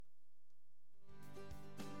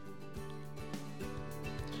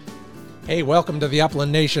Hey, welcome to the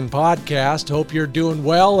Upland Nation podcast. Hope you're doing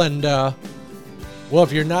well. And, well,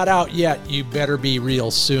 if you're not out yet, you better be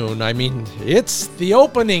real soon. I mean, it's the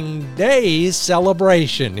opening day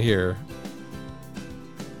celebration here.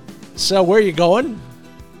 So where are you going?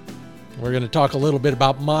 We're going to talk a little bit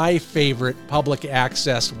about my favorite public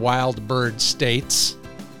access wild bird states.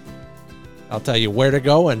 I'll tell you where to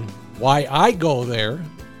go and why I go there.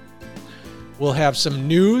 We'll have some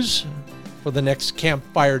news for the next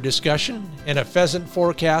campfire discussion and a pheasant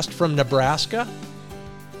forecast from Nebraska.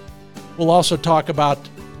 We'll also talk about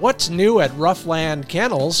what's new at Roughland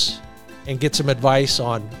Kennels and get some advice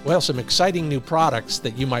on, well, some exciting new products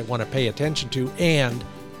that you might want to pay attention to and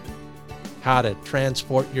how to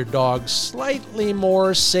transport your dog slightly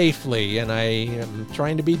more safely. And I am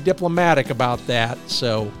trying to be diplomatic about that,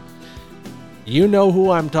 so you know who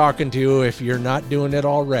I'm talking to if you're not doing it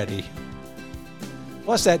already.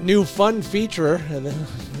 Plus that new fun feature,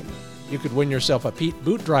 you could win yourself a Pete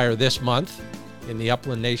boot dryer this month in the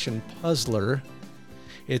Upland Nation Puzzler.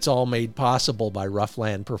 It's all made possible by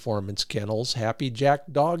Roughland Performance Kennels, Happy Jack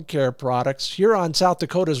Dog Care Products, Huron, South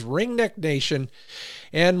Dakota's Ringneck Nation,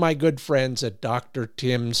 and my good friends at Dr.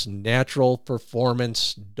 Tim's Natural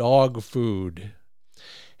Performance Dog Food.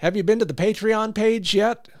 Have you been to the Patreon page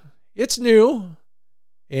yet? It's new.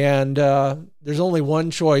 And there's only one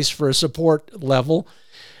choice for a support level.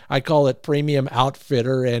 I call it Premium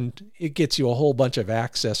Outfitter, and it gets you a whole bunch of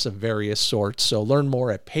access of various sorts. So learn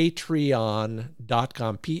more at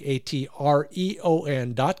patreon.com,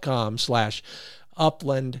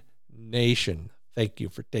 patreon.com/Upland Nation. Thank you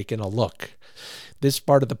for taking a look. This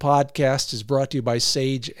part of the podcast is brought to you by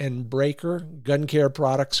Sage and Breaker, gun care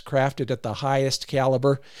products crafted at the highest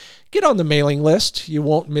caliber. Get on the mailing list. You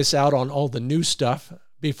won't miss out on all the new stuff.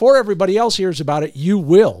 Before everybody else hears about it, you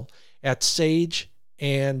will at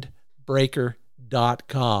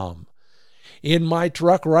sageandbreaker.com. In my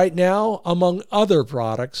truck right now, among other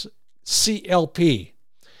products, CLP.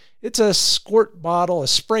 It's a squirt bottle, a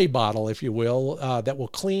spray bottle, if you will, that will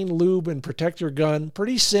clean, lube, and protect your gun.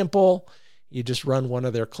 Pretty simple. You just run one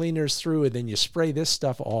of their cleaners through, and then you spray this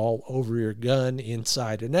stuff all over your gun,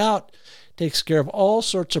 inside and out. Takes care of all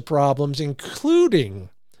sorts of problems, including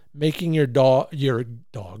making your gun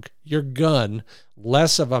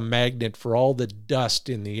less of a magnet for all the dust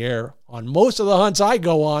in the air on most of the hunts I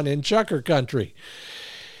go on in Chukar country.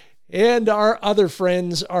 And our other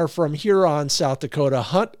friends are from Huron, South Dakota,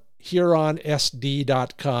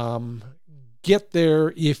 hunthuronsd.com. Get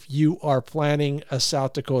there if you are planning a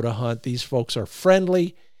South Dakota hunt. These folks are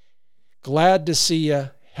friendly, glad to see you,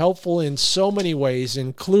 helpful in so many ways,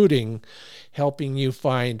 including helping you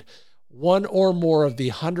find one or more of the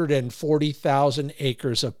 140,000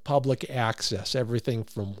 acres of public access, everything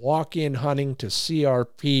from walk-in hunting to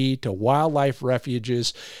CRP to wildlife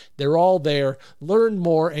refuges. They're all there. Learn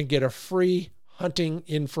more and get a free hunting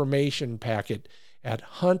information packet at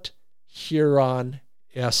Hunt Huron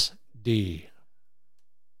SD.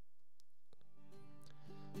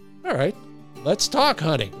 All right, let's talk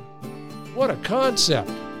hunting. What a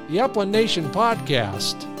concept. The Upland Nation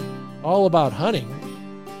podcast, all about hunting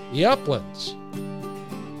the uplands.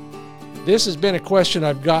 This has been a question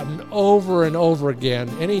I've gotten over and over again.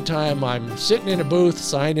 Anytime I'm sitting in a booth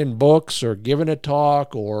signing books or giving a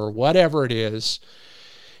talk or whatever it is.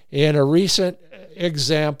 And a recent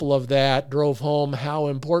example of that drove home how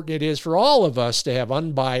important it is for all of us to have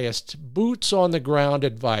unbiased, boots on the ground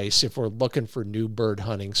advice if we're looking for new bird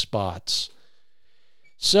hunting spots.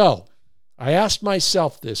 So I asked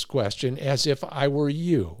myself this question as if I were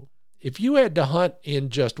you. If you had to hunt in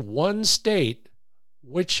just one state,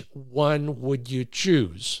 which one would you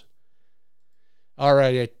choose? All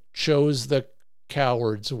right, I chose the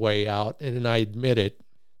coward's way out, and I admit it.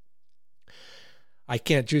 I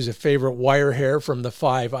can't choose a favorite wire hair from the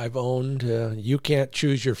 5 I've owned. You can't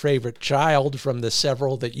choose your favorite child from the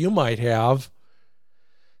several that you might have.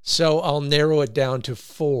 So I'll narrow it down to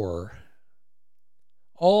 4,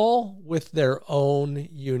 all with their own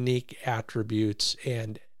unique attributes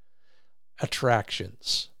and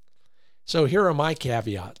attractions. So here are my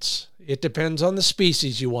caveats. It depends on the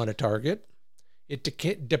species you want to target. It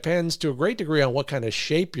depends to a great degree on what kind of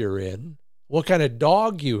shape you're in, what kind of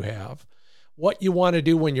dog you have, what you want to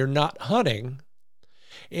do when you're not hunting.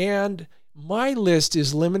 And my list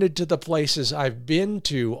is limited to the places I've been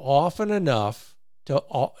to often enough to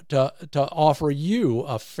offer you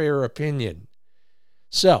a fair opinion.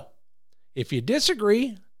 So if you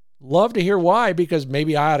disagree, love to hear why, because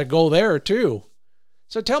maybe I ought to go there too.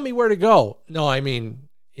 So tell me where to go. No, I mean,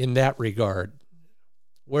 in that regard,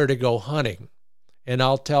 where to go hunting. And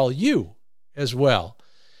I'll tell you as well.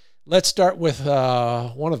 Let's start with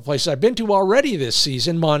one of the places I've been to already this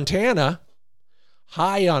season, Montana.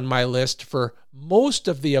 High on my list for most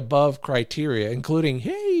of the above criteria, including,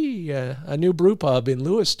 a new brew pub in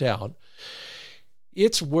Lewistown.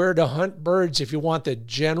 It's where to hunt birds if you want the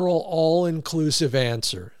general all-inclusive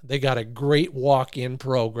answer. They got a great walk-in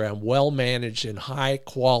program, well-managed and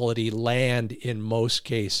high-quality land in most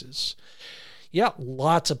cases. Yeah,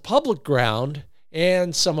 lots of public ground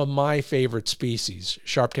and some of my favorite species,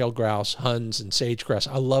 sharp-tailed grouse, huns, and sage-grouse.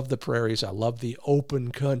 I love the prairies. I love the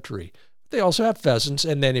open country. They also have pheasants,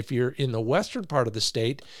 and then if you're in the western part of the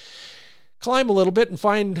state, climb a little bit and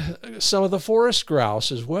find some of the forest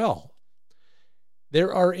grouse as well.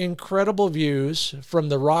 There are incredible views from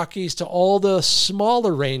the Rockies to all the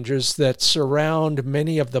smaller ranges that surround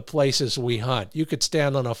many of the places we hunt. You could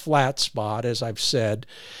stand on a flat spot, as I've said,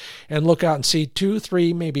 and look out and see 2,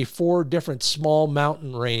 3, maybe 4 different small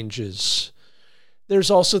mountain ranges. There's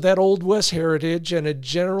also that Old West heritage and a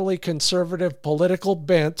generally conservative political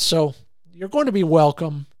bent, so you're going to be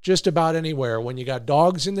welcome just about anywhere when you got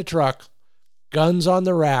dogs in the truck, guns on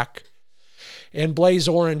the rack, and blaze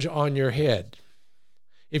orange on your head.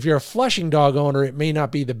 If you're a Flushing dog owner, it may not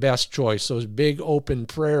be the best choice. Those big open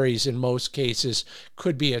prairies in most cases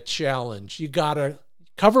could be a challenge. You got to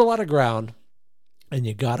cover a lot of ground, and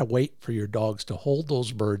you got to wait for your dogs to hold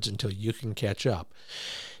those birds until you can catch up.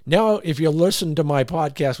 Now, if you listen to my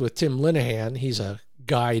podcast with Tim Linehan, he's a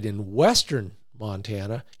guide in western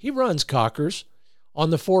Montana. He runs cockers on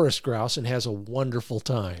the forest grouse and has a wonderful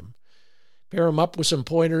time. Pair them up with some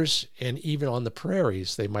pointers, and even on the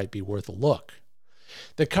prairies, they might be worth a look.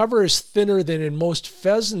 The cover is thinner than in most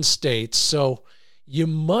pheasant states, so you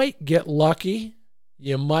might get lucky.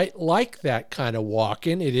 You might like that kind of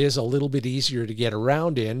walk-in. It is a little bit easier to get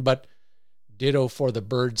around in, but ditto for the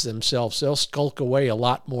birds themselves. They'll skulk away a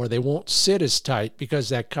lot more. They won't sit as tight because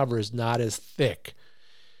that cover is not as thick.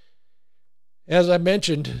 As I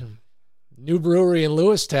mentioned, new brewery in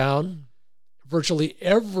Lewistown. Virtually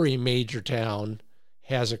every major town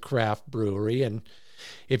has a craft brewery, and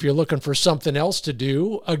if you're looking for something else to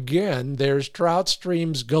do, again, there's trout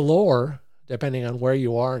streams galore, depending on where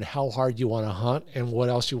you are and how hard you want to hunt and what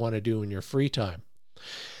else you want to do in your free time.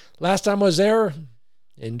 Last time I was there,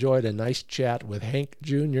 enjoyed a nice chat with Hank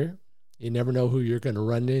Jr. You never know who you're going to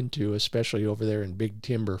run into, especially over there in Big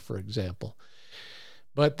Timber, for example.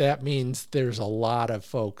 But that means there's a lot of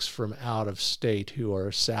folks from out of state who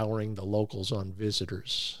are souring the locals on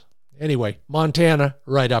visitors. Anyway, Montana,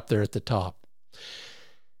 right up there at the top.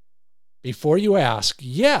 Before you ask,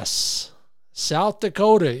 yes, South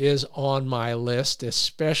Dakota is on my list,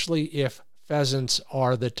 especially if pheasants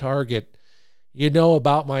are the target. You know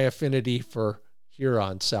about my affinity for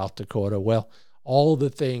Huron, South Dakota. Well, all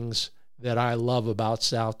the things that I love about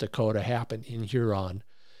South Dakota happen in Huron.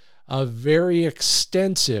 A very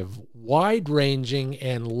extensive, wide-ranging,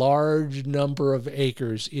 and large number of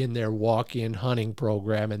acres in their walk-in hunting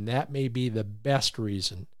program, and that may be the best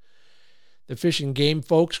reason. The Fish and Game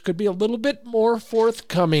folks could be a little bit more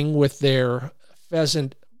forthcoming with their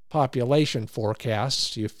pheasant population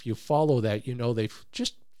forecasts. If you follow that, you know they've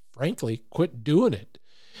just, frankly, quit doing it.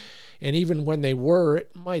 And even when they were,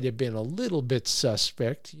 it might have been a little bit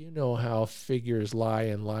suspect. You know how figures lie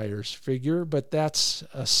and liars figure, but that's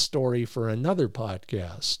a story for another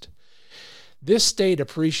podcast. This state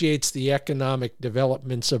appreciates the economic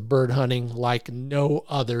developments of bird hunting like no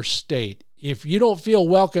other state. If you don't feel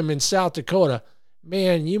welcome in South Dakota,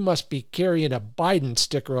 man, you must be carrying a Biden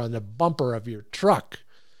sticker on the bumper of your truck.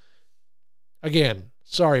 Again,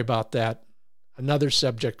 sorry about that. Another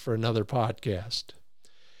subject for another podcast.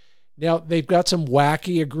 Now, they've got some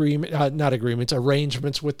wacky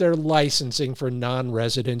arrangements with their licensing for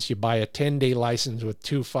non-residents. You buy a 10-day license with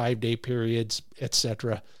 2 5-day periods,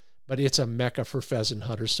 etc. But it's a mecca for pheasant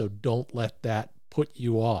hunters, so don't let that put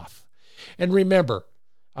you off. And remember,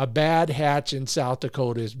 a bad hatch in South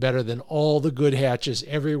Dakota is better than all the good hatches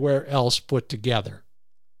everywhere else put together.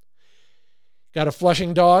 Got a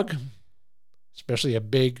Flushing dog, especially a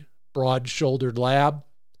big, broad-shouldered lab?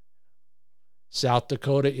 South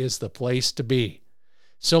Dakota is the place to be.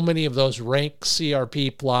 So many of those rank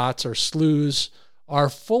CRP plots or sloughs are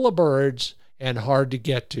full of birds and hard to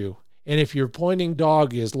get to. And if your pointing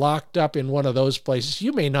dog is locked up in one of those places,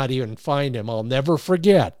 you may not even find him. I'll never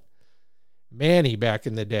forget Manny back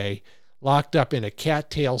in the day, locked up in a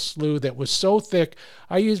cattail slough that was so thick,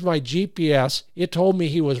 I used my GPS. It told me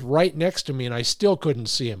he was right next to me, and I still couldn't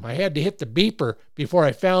see him. I had to hit the beeper before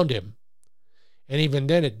I found him. And even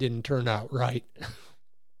then, it didn't turn out right.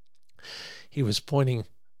 He was pointing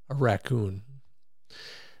a raccoon.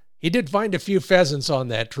 He did find a few pheasants on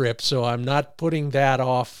that trip, so I'm not putting that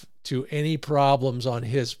off to any problems on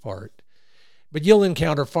his part. But you'll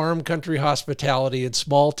encounter farm country hospitality and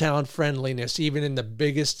small town friendliness, even in the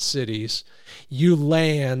biggest cities. You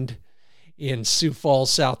land in Sioux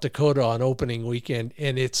Falls, South Dakota on opening weekend,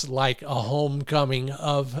 and it's like a homecoming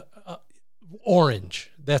of orange.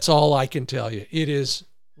 That's all I can tell you. It's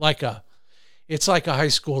like a high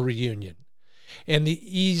school reunion, and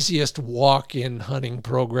the easiest walk-in hunting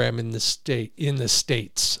program in the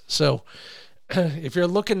states. So if you're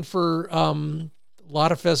looking for a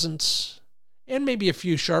lot of pheasants and maybe a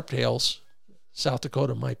few sharptails, South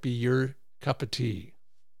Dakota might be your cup of tea.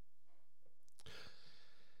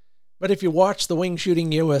 But if you watch the Wing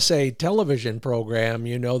Shooting USA television program,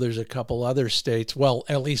 you know there's a couple other states, well,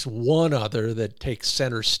 at least one other that takes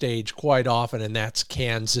center stage quite often, and that's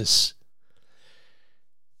Kansas.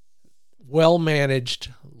 Well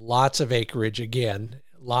managed, lots of acreage again,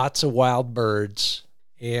 lots of wild birds,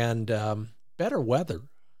 and better weather.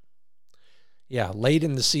 Yeah, late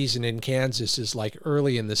in the season in Kansas is like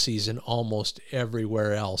early in the season almost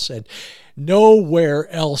everywhere else. And nowhere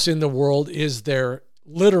else in the world is there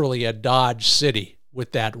literally a Dodge City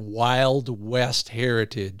with that Wild West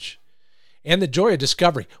heritage and the joy of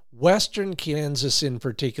discovery. Western Kansas in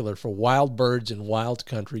particular, for wild birds and wild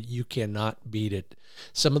country, you cannot beat it.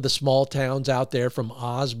 Some of the small towns out there, from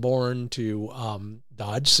Osborne to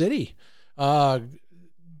Dodge City,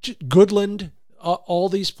 Goodland, all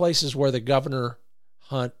these places where the governor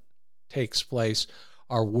hunt takes place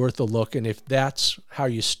are worth a look. And if that's how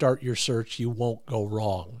you start your search, you won't go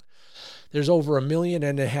wrong. There's over 1.5 million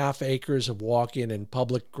acres of walk-in and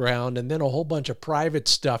public ground, and then a whole bunch of private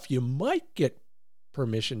stuff you might get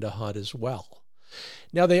permission to hunt as well.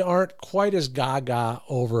 Now, they aren't quite as gaga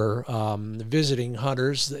over visiting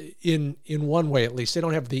hunters in one way, at least. They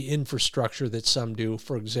don't have the infrastructure that some do.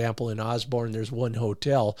 For example, in Osborne, there's one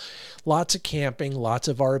hotel, lots of camping, lots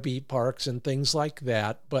of RV parks and things like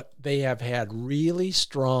that, but they have had really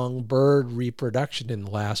strong bird reproduction in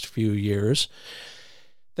the last few years,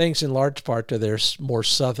 thanks in large part to their more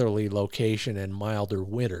southerly location and milder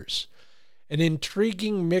winters. An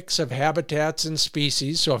intriguing mix of habitats and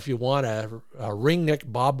species. So if you want a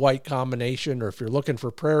ringneck bobwhite combination, or if you're looking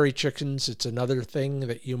for prairie chickens, it's another thing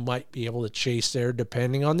that you might be able to chase there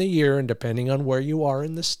depending on the year and depending on where you are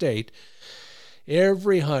in the state.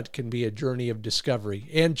 Every hunt can be a journey of discovery.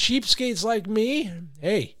 And cheapskates like me,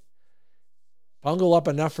 hey, bungle up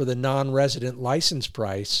enough for the non-resident license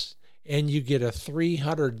price, and you get a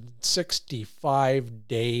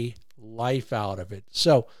 365-day life out of it.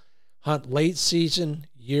 So hunt late season,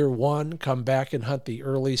 year one, come back and hunt the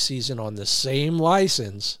early season on the same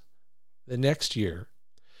license the next year.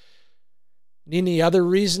 Any other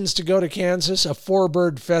reasons to go to Kansas? A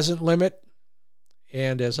 4-bird pheasant limit.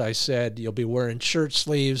 And as I said, you'll be wearing shirt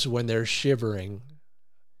sleeves when they're shivering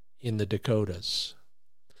in the Dakotas.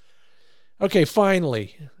 Okay,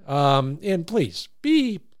 finally, and please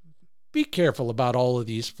be careful about all of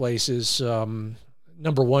these places.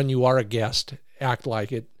 Number one, you are a guest. Act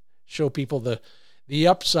like it. Show people the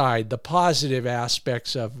upside, the positive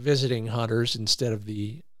aspects of visiting hunters instead of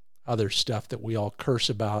the other stuff that we all curse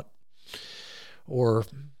about, or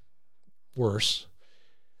worse.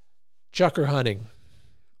 Chukar hunting.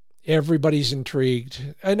 Everybody's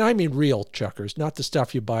intrigued. And I mean real chukars, not the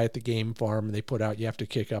stuff you buy at the game farm and they put out you have to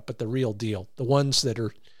kick up, but the real deal. The ones that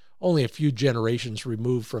are only a few generations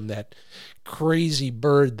removed from that crazy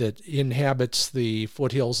bird that inhabits the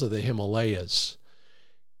foothills of the Himalayas.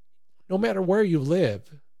 No matter where you live,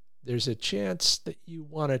 there's a chance that you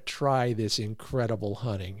want to try this incredible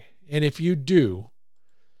hunting. And if you do,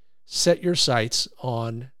 set your sights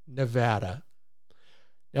on Nevada.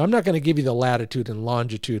 Now, I'm not going to give you the latitude and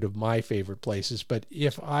longitude of my favorite places, but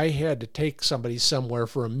if I had to take somebody somewhere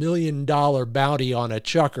for $1 million bounty on a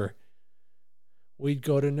chukar, we'd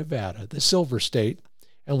go to Nevada, the Silver State,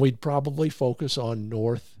 and we'd probably focus on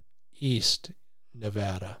northeast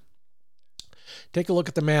Nevada. Take a look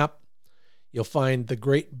at the map. You'll find the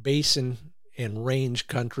Great Basin and range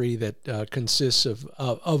country that consists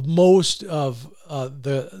of most of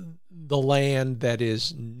the land that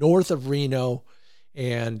is north of Reno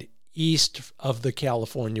and east of the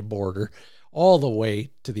California border, all the way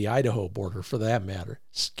to the Idaho border for that matter.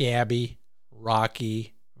 Scabby,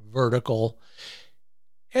 rocky, vertical,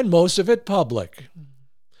 and most of it public.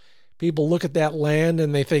 People look at that land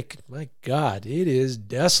and they think, my God, it is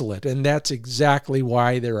desolate. And that's exactly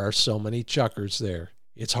why there are so many chukars there.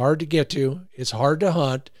 It's hard to get to. It's hard to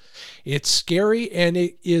hunt. It's scary and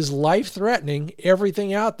it is life-threatening.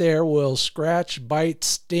 Everything out there will scratch, bite,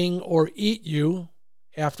 sting, or eat you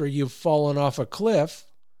after you've fallen off a cliff.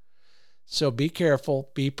 So be careful,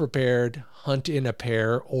 be prepared, hunt in a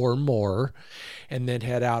pair or more, and then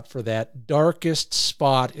head out for that darkest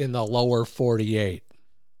spot in the lower 48.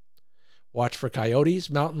 Watch for coyotes,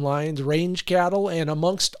 mountain lions, range cattle, and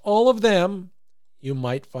amongst all of them, you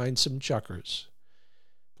might find some chukars.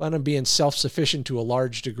 Plan on being self-sufficient to a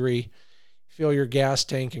large degree. Fill your gas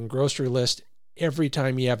tank and grocery list every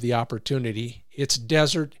time you have the opportunity. It's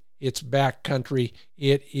desert, it's backcountry,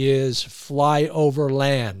 it is flyover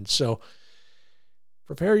land. So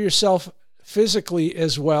prepare yourself physically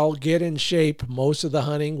as well. Get in shape. Most of the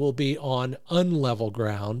hunting will be on unlevel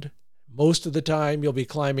ground. Most of the time you'll be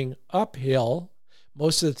climbing uphill.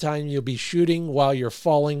 Most of the time you'll be shooting while you're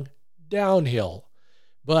falling downhill.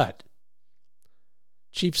 But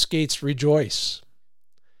cheapskates rejoice.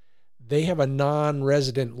 They have a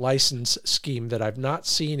non-resident license scheme that I've not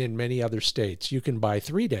seen in many other states. You can buy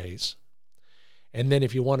 3 days, and then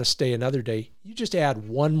if you want to stay another day, you just add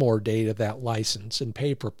one more day to that license and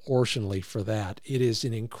pay proportionally for that. It is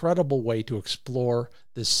an incredible way to explore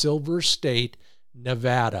the Silver State,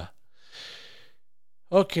 Nevada.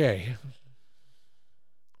 Okay.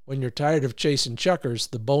 When you're tired of chasing chukars,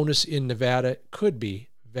 the bonus in Nevada could be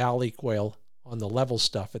valley quail on the level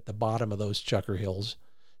stuff at the bottom of those chukar hills,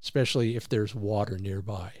 especially if there's water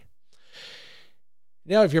nearby.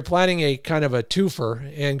 Now, if you're planning a kind of a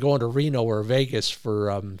twofer and going to Reno or Vegas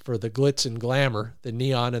for the glitz and glamour, the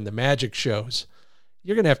neon and the magic shows,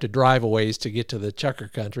 you're going to have to drive a ways to get to the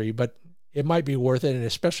chukar country, but it might be worth it, and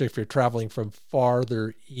especially if you're traveling from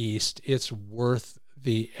farther east, it's worth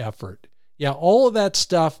the effort. Yeah, all of that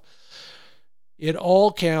stuff, it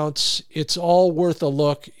all counts. It's all worth a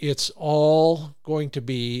look. It's all going to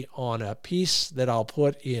be on a piece that I'll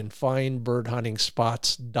put in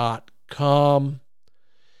finebirdhuntingspots.com.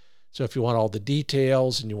 So if you want all the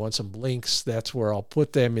details and you want some links, that's where I'll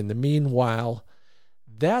put them. In the meanwhile,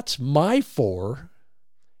 that's my 4,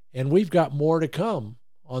 and we've got more to come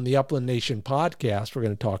on the Upland Nation podcast. We're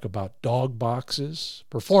going to talk about dog boxes.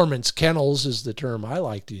 Performance kennels is the term I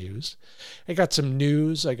like to use. I got some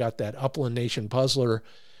news. I got that Upland Nation Puzzler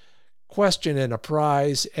question and a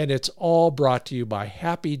prize, and it's all brought to you by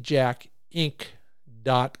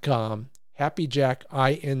HappyJackInc.com.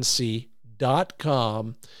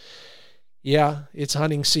 HappyJackInc.com. Yeah, it's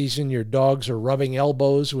hunting season. Your dogs are rubbing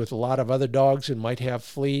elbows with a lot of other dogs and might have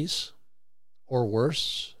fleas or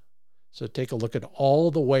worse. So take a look at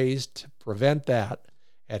all the ways to prevent that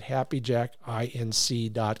at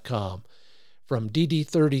happyjackinc.com. From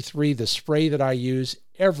DD33, the spray that I use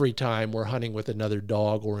every time we're hunting with another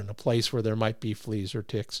dog or in a place where there might be fleas or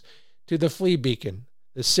ticks, to the Flea Beacon,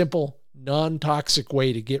 the simple, non-toxic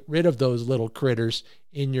way to get rid of those little critters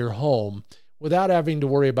in your home without having to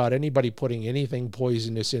worry about anybody putting anything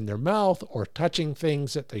poisonous in their mouth or touching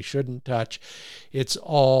things that they shouldn't touch. It's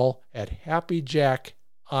all at happyjackinc.com.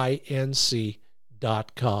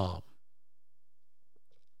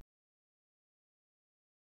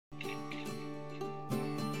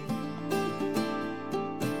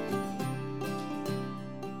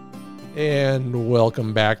 And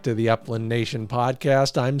welcome back to the Upland Nation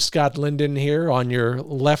podcast. I'm Scott Linden here. On your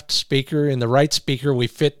left speaker, in the right speaker, we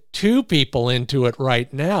fit 2 people into it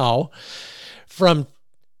right now. From,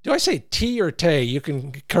 do I say T or Tay? You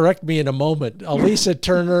can correct me in a moment. Elisa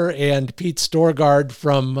Turner and Pete Storgard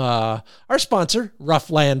from our sponsor,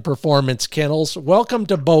 Roughland Performance Kennels. Welcome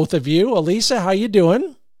to both of you. Elisa, how you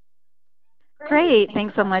doing? Great.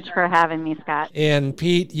 Thanks so much for having me, Scott. And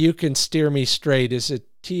Pete, you can steer me straight. Is it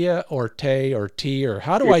Tia or Tay or T, or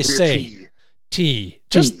how do I say T?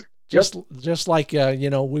 Just like,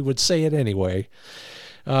 we would say it anyway,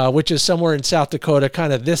 which is somewhere in South Dakota,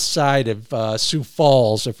 kind of this side of Sioux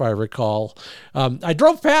Falls, if I recall. I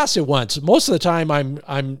drove past it once. Most of the time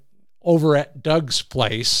I'm over at Doug's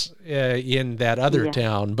place in that other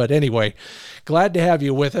town. But anyway, glad to have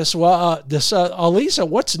you with us. Well, Elisa,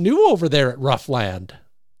 what's new over there at Roughland?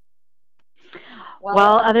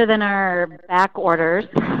 Well, other than our back orders,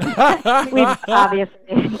 we've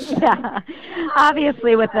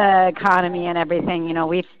obviously with the economy and everything,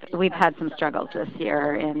 we've had some struggles this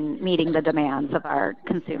year in meeting the demands of our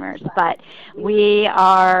consumers. But we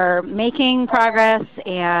are making progress,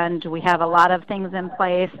 and we have a lot of things in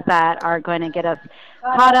place that are going to get us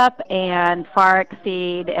caught up and far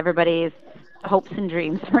exceed everybody's hopes and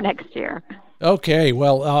dreams for next year. Okay,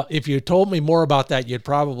 well, if you told me more about that, you'd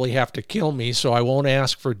probably have to kill me, so I won't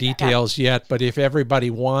ask for details yet. But if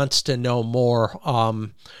everybody wants to know more,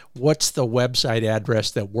 what's the website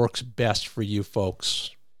address that works best for you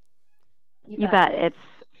folks? You bet. It's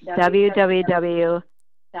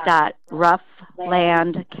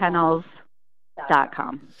www.roughlandkennels.com.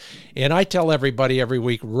 And I tell everybody every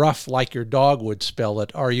week, rough like your dog would spell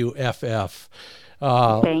it, RUFF.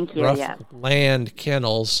 Thank you. Rough Yes. Land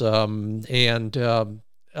Kennels,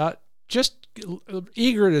 just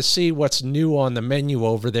eager to see what's new on the menu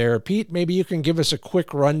over there. Pete, maybe you can give us a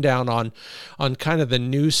quick rundown on kind of the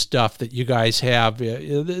new stuff that you guys have.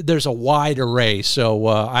 There's a wide array, so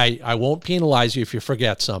I won't penalize you if you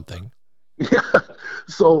forget something. Yeah.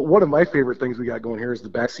 So one of my favorite things we got going here is the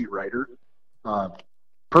backseat rider.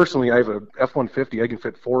 Personally, I have a F-150. I can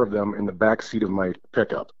fit 4 of them in the back seat of my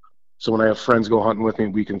pickup. So when I have friends go hunting with me,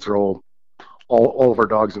 we can throw all of our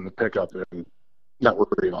dogs in the pickup and not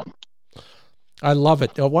worry about them. I love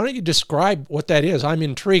it. Why don't you describe what that is? I'm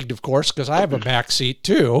intrigued, of course, because I have a back seat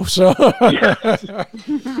too. So,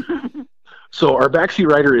 So our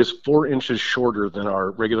backseat rider is 4 inches shorter than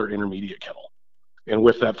our regular intermediate kennel, and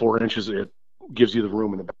with that 4 inches, it gives you the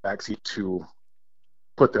room in the back seat to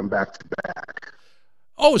put them back to back.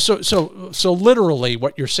 Oh, so literally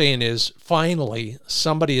what you're saying is finally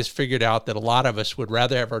somebody has figured out that a lot of us would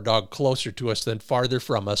rather have our dog closer to us than farther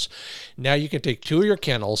from us. Now you can take 2 of your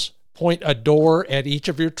kennels, point a door at each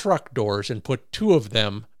of your truck doors, and put 2 of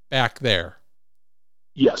them back there.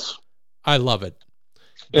 Yes. I love it.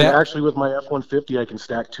 And actually with my F-150, I can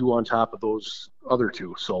stack 2 on top of those other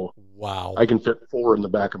 2. So wow, I can fit 4 in the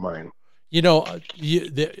back of mine. You know,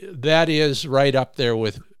 that is right up there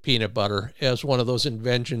with peanut butter as one of those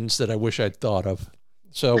inventions that I wish I'd thought of.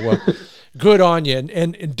 So good on you.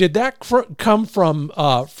 And did that come from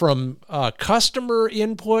customer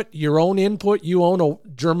input, your own input? You own a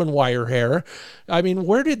German wire hair. I mean,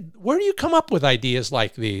 where do you come up with ideas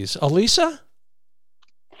like these, Elisa?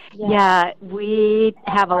 Yeah, we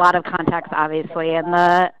have a lot of contacts, obviously, in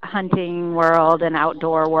the hunting world and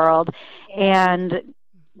outdoor world. And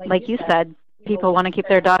like you said, people want to keep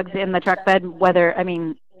their dogs in the truck bed,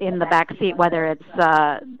 in the back seat, whether it's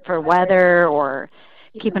for weather or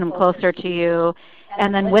keeping them closer to you.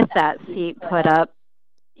 And then with that seat put up,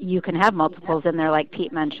 you can have multiples in there, like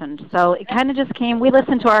Pete mentioned. So it kind of just came, we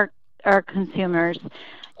listen to our consumers.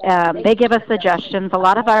 They give us suggestions. A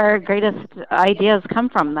lot of our greatest ideas come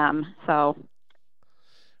from them. So,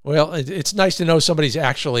 well, it's nice to know somebody's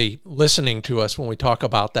actually listening to us when we talk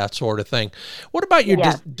about that sort of thing. What about your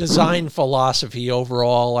design philosophy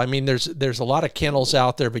overall? I mean, there's a lot of kennels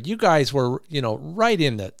out there, but you guys were, right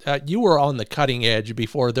in that. You were on the cutting edge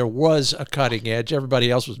before there was a cutting edge. Everybody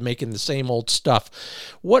else was making the same old stuff.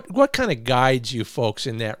 What kind of guides you folks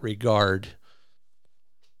in that regard?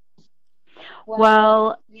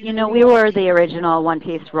 Well, we were the original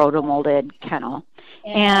one-piece rotomolded kennel.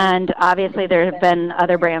 And obviously there have been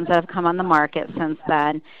other brands that have come on the market since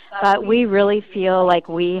then. But we really feel like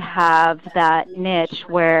we have that niche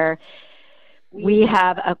where we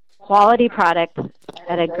have a quality product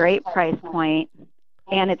at a great price point,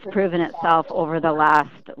 and it's proven itself over the last,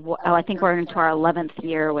 I think we're into our 11th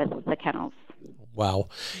year with the kennels. Wow.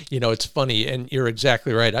 It's funny, and you're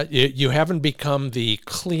exactly right. You haven't become the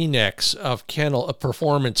Kleenex of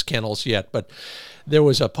performance kennels yet, but there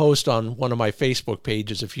was a post on one of my Facebook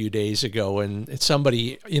pages a few days ago, and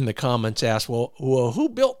somebody in the comments asked, well, who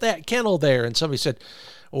built that kennel there? And somebody said,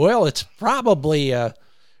 well, it's probably a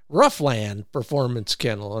Roughland performance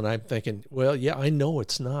kennel. And I'm thinking, well, yeah, I know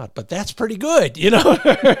it's not, but that's pretty good, We'll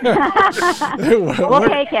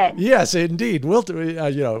take it. Yes, indeed.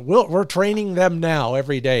 We're training them now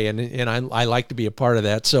every day, and I like to be a part of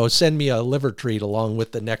that. So send me a liver treat along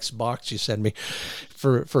with the next box you send me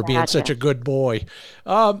for being such a good boy.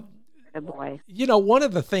 Good boy. One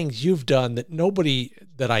of the things you've done that nobody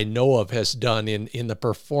that I know of has done in the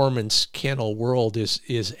performance kennel world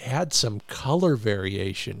is add some color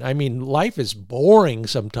variation. I mean, life is boring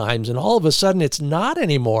sometimes, and all of a sudden it's not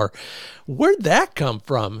anymore. Where'd that come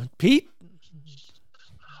from, Pete?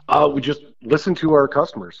 We just listened to our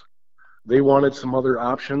customers. They wanted some other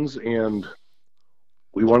options, and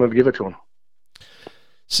we wanted to give it to them.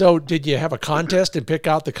 So did you have a contest and pick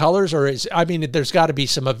out the colors, or there's got to be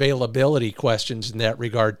some availability questions in that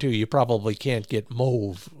regard too. You probably can't get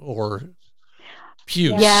mauve or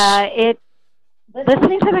puce. Yeah,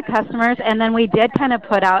 listening to the customers, and then we did kind of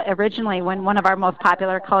put out originally when one of our most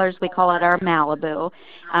popular colors, we call it our Malibu.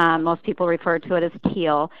 Most people refer to it as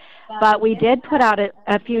teal. But we did put out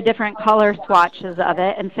a few different color swatches of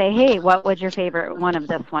it and say, hey, what would your favorite one of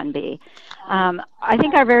this one be? I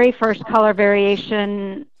think our very first color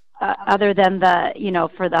variation, other than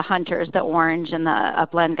for the hunters, the orange and the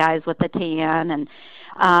upland guys with the tan,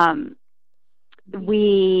 and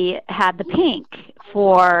we had the pink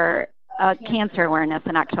for cancer awareness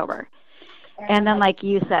in October. And then, like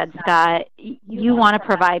you said, Scott, you want to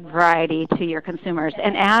provide variety to your consumers.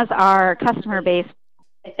 And as our customer base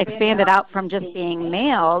expanded out from just being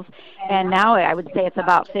males, and now I would say it's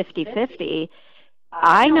about 50-50,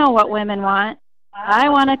 I know what women want. I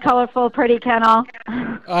want a colorful, pretty kennel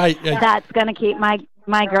that's going to keep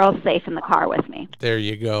my girls safe in the car with me. There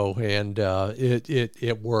you go. And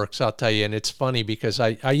it works, I'll tell you. And it's funny because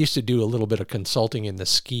I used to do a little bit of consulting in the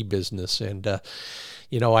ski business. And,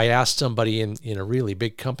 I asked somebody in a really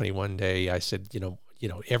big company one day, I said,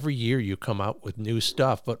 every year you come out with new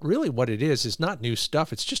stuff. But really what it is not new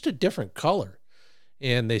stuff. It's just a different color.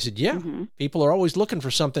 And they said, people are always looking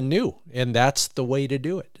for something new. And that's the way to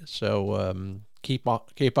do it. So keep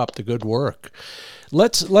up the good work.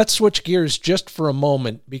 Let's switch gears just for a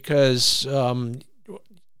moment because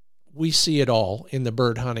we see it all in the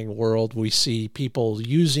bird hunting world. We see people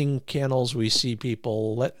using kennels. We see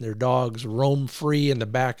people letting their dogs roam free in the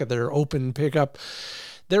back of their open pickup.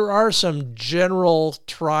 There are some general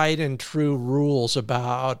tried and true rules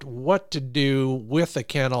about what to do with a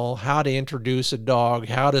kennel, how to introduce a dog,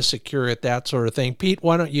 how to secure it, that sort of thing. Pete,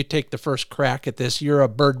 why don't you take the first crack at this? You're a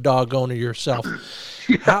bird dog owner yourself.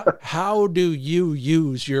 How do you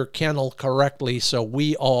use your kennel correctly so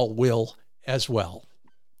we all will as well?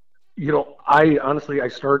 I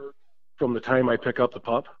start from the time I pick up the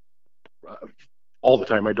pup. All the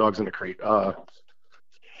time, my dog's in the crate.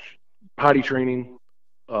 Potty training.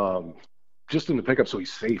 Just in the pickup so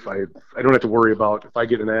he's safe. I don't have to worry about if I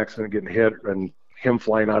get in an accident, getting hit, and him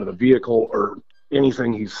flying out of the vehicle or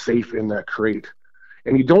anything. He's safe in that crate.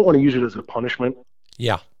 And you don't want to use it as a punishment.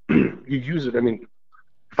 Yeah. You use it.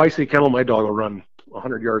 If I say kennel, my dog will run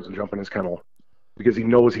 100 yards and jump in his kennel because he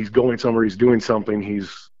knows he's going somewhere, he's doing something,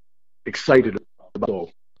 he's excited about it. So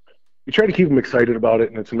you try to keep him excited about it,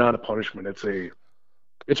 and it's not a punishment. It's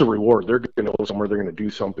a reward. They're going to go somewhere, they're going to do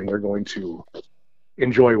something, they're going to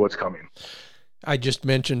enjoy what's coming. I just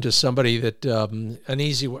mentioned to somebody that an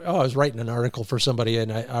easy way, I was writing an article for somebody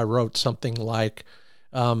and I wrote something like,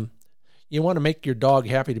 you want to make your dog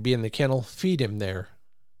happy to be in the kennel, feed him there.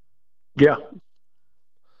 Yeah.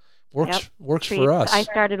 Works for us. I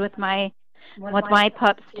started with my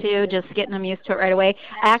pups too, just getting them used to it right away.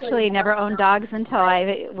 I actually never owned dogs until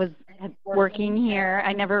I was working here.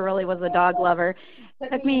 I never really was a dog lover. It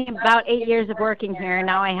took me about 8 years of working here.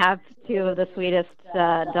 Now I have two of the sweetest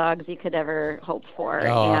dogs you could ever hope for.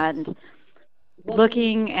 Oh. And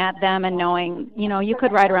looking at them and knowing, you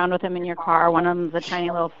could ride around with them in your car. One of them's a tiny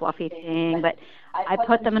little fluffy thing, but I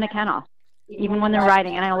put them in a kennel, even when they're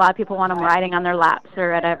riding. And I know a lot of people want them riding on their laps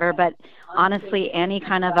or whatever, but honestly, any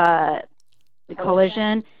kind of a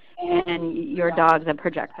collision and your dog's a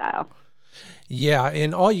projectile. Yeah,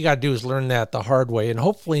 and all you got to do is learn that the hard way, and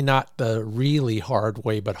hopefully not the really hard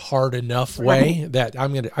way, but hard enough way. That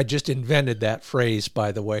I just invented that phrase,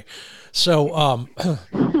 by the way. So,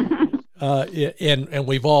 and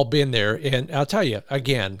we've all been there. And I'll tell you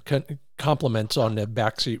again, compliments on the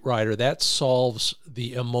backseat rider. That solves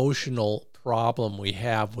the emotional problem we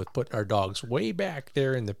have with putting our dogs way back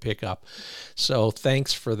there in the pickup. So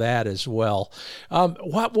thanks for that as well.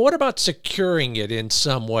 What about securing it in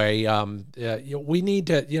some way? We need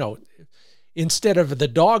to, instead of the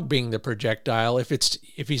dog being the projectile, if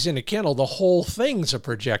he's in a kennel, the whole thing's a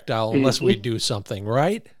projectile unless we do something,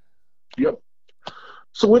 right? Yep.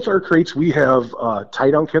 So with our crates, we have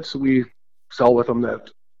tie-down kits that we sell with them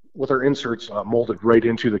with our inserts molded right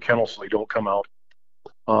into the kennel so they don't come out.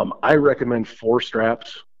 I recommend 4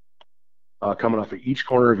 straps coming off of each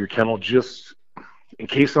corner of your kennel, just in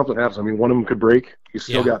case something happens. One of them could break. You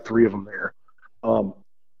still got 3 of them there.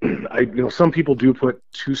 Some people do put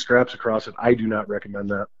 2 straps across it. I do not recommend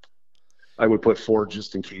that. I would put 4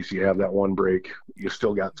 just in case you have that one break. You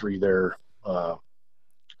still got 3 there.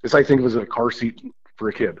 Because I think it was a car seat for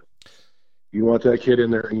a kid. You want that kid in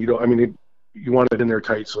there, and you want it in there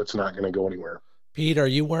tight so it's not going to go anywhere. Pete, are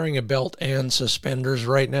you wearing a belt and suspenders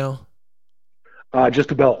right now?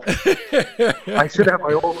 Just a belt. I should have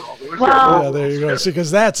my overall. Yeah, there you go. See,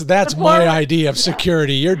 because that's my idea of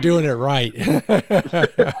security. You're doing it right.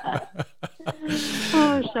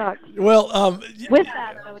 Oh, shucks. Well, with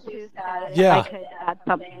that, though, too, Scott, if I could add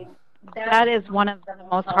something. That is one of the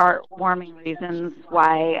most heartwarming reasons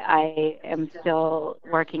why I am still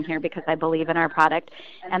working here, because I believe in our product.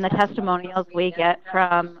 And the testimonials we get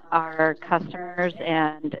from our customers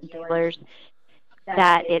and dealers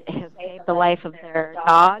that it has saved the life of their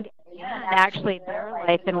dog and actually their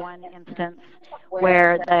life in one instance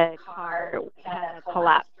where the car had a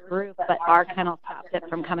collapsed group, but our kennel stopped it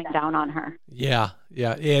from coming down on her. Yeah.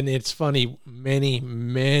 And it's funny,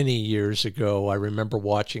 many years ago, I remember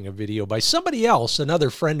watching a video by somebody else, another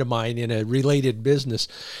friend of mine in a related business.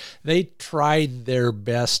 They tried their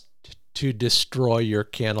best to destroy your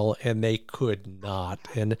kennel, and they could not.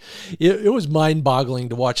 And it was mind-boggling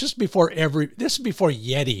to watch. This is before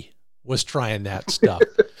Yeti was trying that stuff.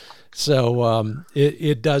 So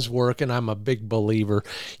it does work, and I'm a big believer.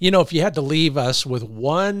 If you had to leave us with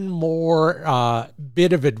one more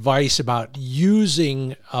bit of advice about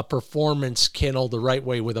using a performance kennel the right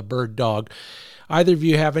way with a bird dog, either of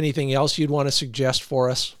you have anything else you'd want to suggest for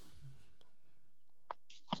us?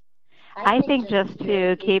 I think just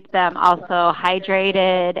to keep them also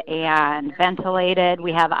hydrated and ventilated.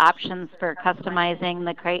 We have options for customizing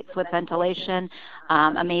the crates with ventilation,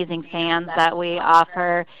 amazing fans that we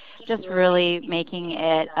offer, just really making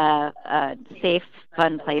it a safe,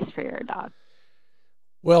 fun place for your dog.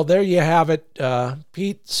 Well, there you have it.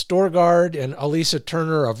 Pete Storgard and Elisa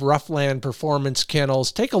Turner of Roughland Performance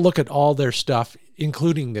Kennels. Take a look at all their stuff,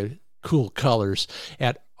 including the cool colors,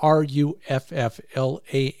 at RUFFLAND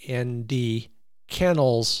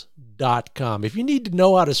kennels.com. If you need to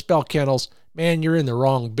know how to spell kennels, man, you're in the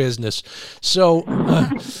wrong business. So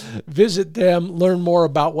visit them, learn more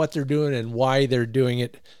about what they're doing and why they're doing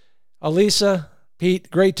it. Elisa, Pete,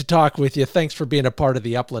 great to talk with you. Thanks for being a part of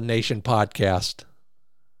the Upland Nation podcast.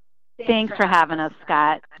 Thanks for having us,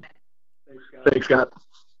 Scott. Thanks, Scott.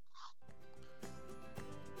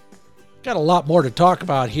 Got a lot more to talk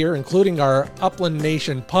about here, including our Upland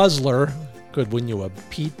Nation puzzler. Could win you a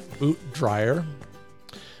Pete boot dryer.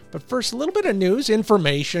 But first, a little bit of news,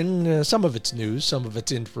 information. Some of it's news, some of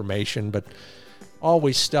it's information, but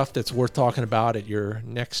always stuff that's worth talking about at your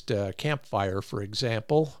next campfire, for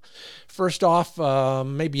example. First off,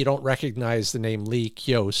 maybe you don't recognize the name Lee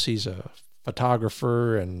Kios. He's a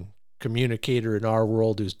photographer and communicator in our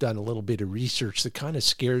world who's done a little bit of research that kind of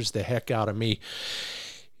scares the heck out of me.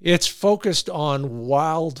 It's focused on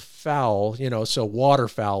wildfowl, so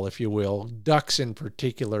waterfowl, if you will, ducks in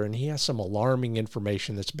particular, and he has some alarming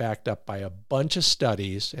information that's backed up by a bunch of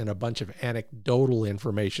studies and a bunch of anecdotal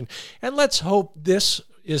information. And let's hope this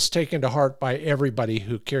is taken to heart by everybody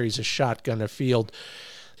who carries a shotgun afield.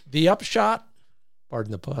 The upshot,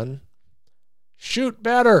 pardon the pun, shoot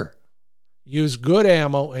better. Use good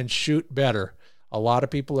ammo and shoot better. A lot of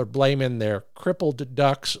people are blaming their crippled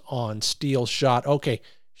ducks on steel shot. Okay,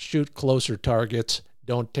 shoot closer targets.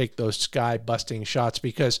 Don't take those sky-busting shots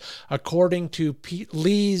because according to Pete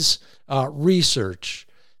Lee's research,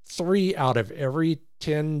 3 out of every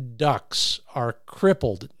 10 ducks are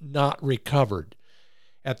crippled, not recovered.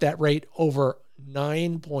 At that rate, over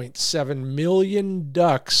 9.7 million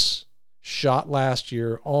ducks shot last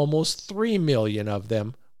year. Almost 3 million of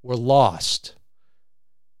them were lost.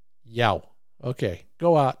 Yow. Okay,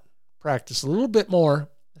 go out, practice a little bit more,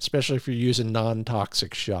 especially if you're using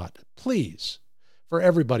non-toxic shot. Please, for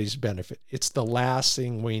everybody's benefit. It's the last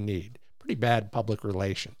thing we need. Pretty bad public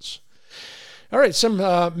relations. All right, some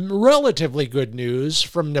relatively good news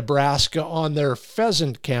from Nebraska on their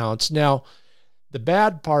pheasant counts. Now, the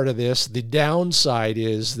bad part of this, the downside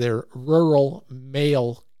is their rural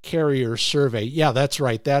male carrier survey. Yeah, that's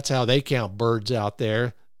right. That's how they count birds out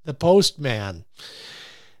there. The postman.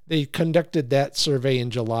 They conducted that survey in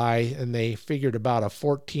July, and they figured about a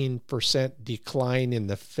 14% decline in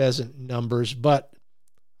the pheasant numbers, but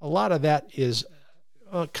a lot of that is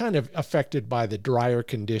kind of affected by the drier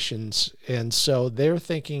conditions, and so they're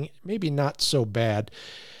thinking maybe not so bad.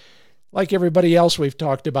 Like everybody else we've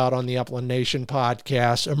talked about on the Upland Nation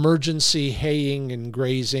podcast, emergency haying and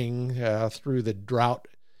grazing through the drought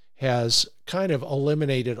has kind of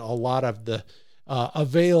eliminated a lot of the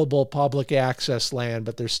available public access land,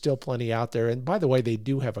 but there's still plenty out there. And by the way, they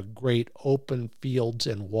do have a great open fields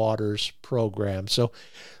and waters program. So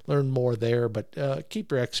learn more there, but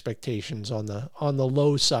keep your expectations on the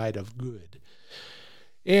low side of good.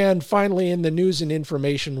 And finally, in the news and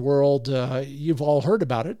information world, you've all heard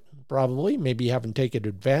about it, probably. Maybe you haven't taken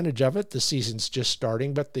advantage of it. The season's just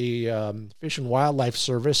starting, but the Fish and Wildlife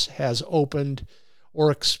Service has opened or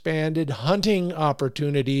expanded hunting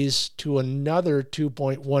opportunities to another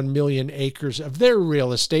 2.1 million acres of their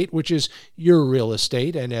real estate, which is your real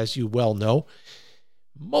estate. And as you well know,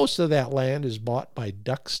 most of that land is bought by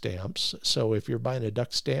duck stamps. So if you're buying a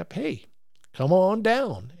duck stamp, hey, come on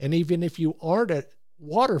down. And even if you aren't a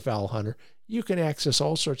waterfowl hunter, you can access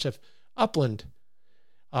all sorts of upland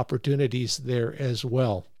opportunities there as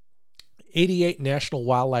well. 88 national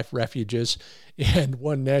wildlife refuges, and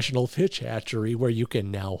 1 national fish hatchery where you can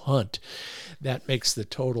now hunt. That makes the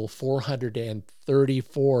total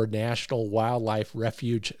 434 national wildlife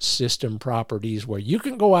refuge system properties where you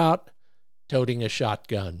can go out toting a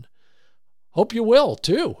shotgun. Hope you will,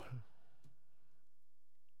 too.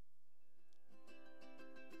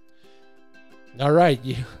 All right,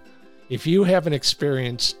 if you haven't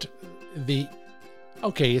experienced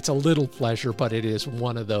it's a little pleasure, but it is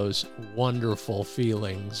one of those wonderful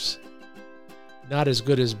feelings. Not as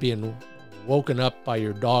good as being woken up by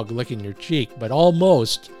your dog licking your cheek, but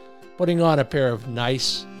almost putting on a pair of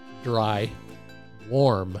nice, dry,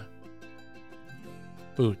 warm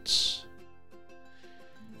boots.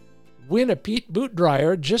 Win a Pete boot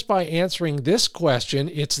dryer just by answering this question.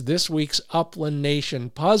 It's this week's Upland Nation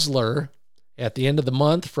Puzzler. At the end of the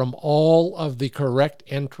month, from all of the correct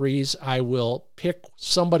entries, I will pick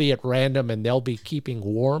somebody at random, and they'll be keeping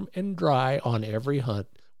warm and dry on every hunt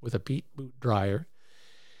with a Pete boot dryer.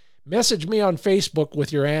 Message me on Facebook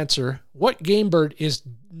with your answer. What game bird is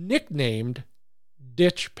nicknamed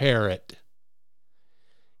Ditch Parrot?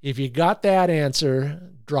 If you got that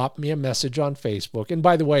answer, drop me a message on Facebook. And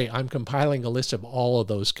by the way, I'm compiling a list of all of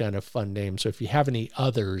those kind of fun names. So if you have any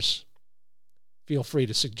others, feel free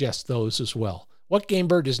to suggest those as well. What game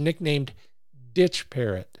bird is nicknamed Ditch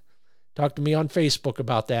Parrot? Talk to me on Facebook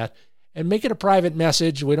about that. And make it a private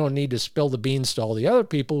message. We don't need to spill the beans to all the other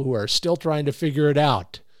people who are still trying to figure it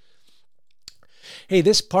out. Hey,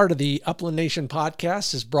 this part of the Upland Nation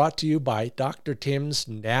podcast is brought to you by Dr. Tim's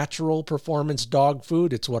Natural Performance Dog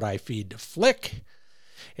Food. It's what I feed to Flick.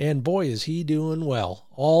 And boy, is he doing well.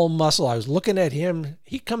 All muscle. I was looking at him.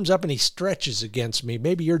 He comes up and he stretches against me.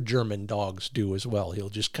 Maybe your German dogs do as well. He'll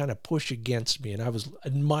just kind of push against me. And I was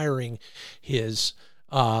admiring his,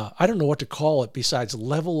 I don't know what to call it besides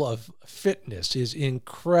level of fitness, his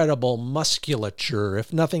incredible musculature,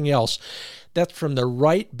 if nothing else. That's from the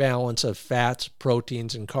right balance of fats,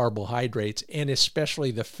 proteins, and carbohydrates, and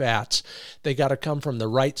especially the fats. They got to come from the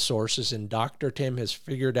right sources, and Dr. Tim has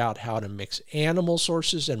figured out how to mix animal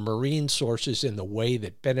sources and marine sources in the way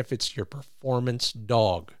that benefits your performance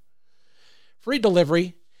dog. Free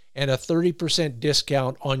delivery and a 30%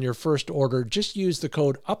 discount on your first order. Just use the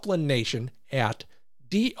code UplandNation at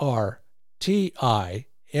drtims.com.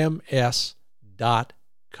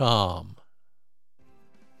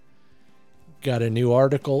 Got a new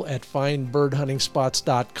article at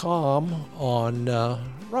findbirdhuntingspots.com on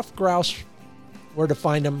rough grouse, where to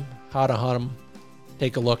find them, how to hunt them.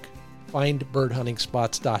 Take a look,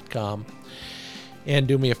 findbirdhuntingspots.com. And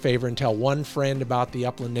do me a favor and tell one friend about the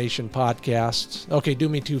Upland Nation podcast. Okay, do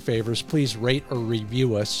me 2 favors. Please rate or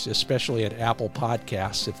review us, especially at Apple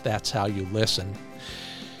Podcasts, if that's how you listen.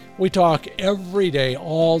 We talk every day,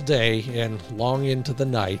 all day, and long into the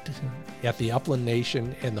night at the Upland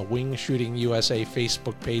Nation and the Wing Shooting USA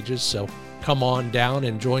Facebook pages, so come on down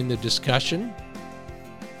and join the discussion.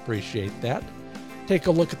 Appreciate that. Take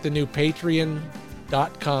a look at the new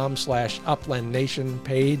Patreon.com/Upland Nation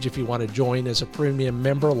page if you want to join as a premium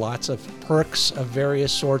member. Lots of perks of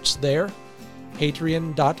various sorts there.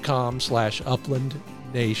 Patreon.com/Upland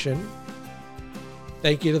Nation.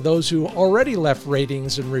 Thank you to those who already left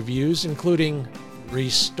ratings and reviews, including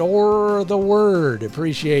Restore the Word.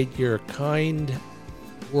 Appreciate your kind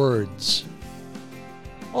words.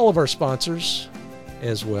 All of our sponsors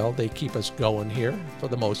as well. They keep us going here for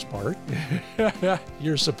the most part.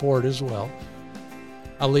 Your support as well.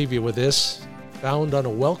 I'll leave you with this. Found on a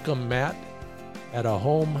welcome mat at a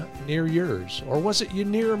home near yours. Or was it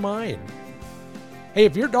near mine? Hey,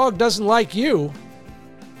 if your dog doesn't like you,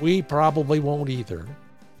 we probably won't either.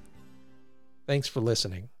 Thanks for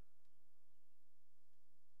listening.